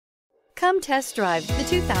Come test drive the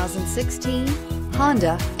 2016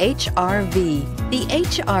 Honda HR-V.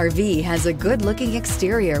 The HR-V has a good-looking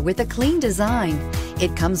exterior with a clean design.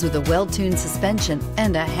 It comes with a well-tuned suspension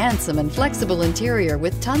and a handsome and flexible interior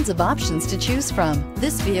with tons of options to choose from.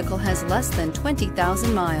 This vehicle has less than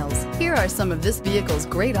 20,000 miles. Here are some of this vehicle's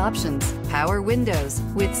great options: power windows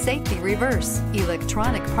with safety reverse,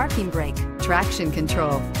 electronic parking brake, traction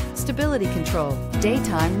control, stability control,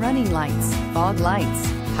 daytime running lights, fog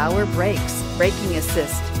lights, power brakes, braking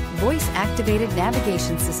assist, voice-activated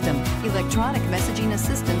navigation system, electronic messaging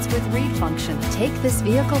assistance with read function. Take this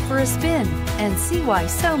vehicle for a spin and see why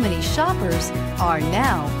so many shoppers are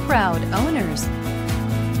now proud owners.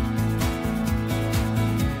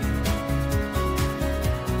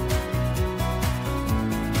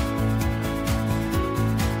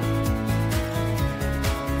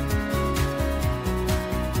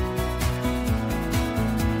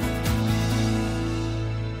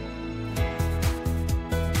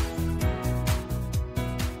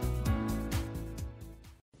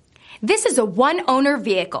 This is a one-owner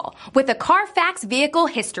vehicle with a Carfax Vehicle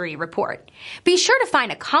History Report. Be sure to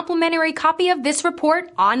find a complimentary copy of this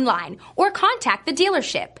report online or contact the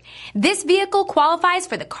dealership. This vehicle qualifies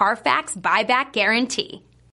for the Carfax Buyback Guarantee.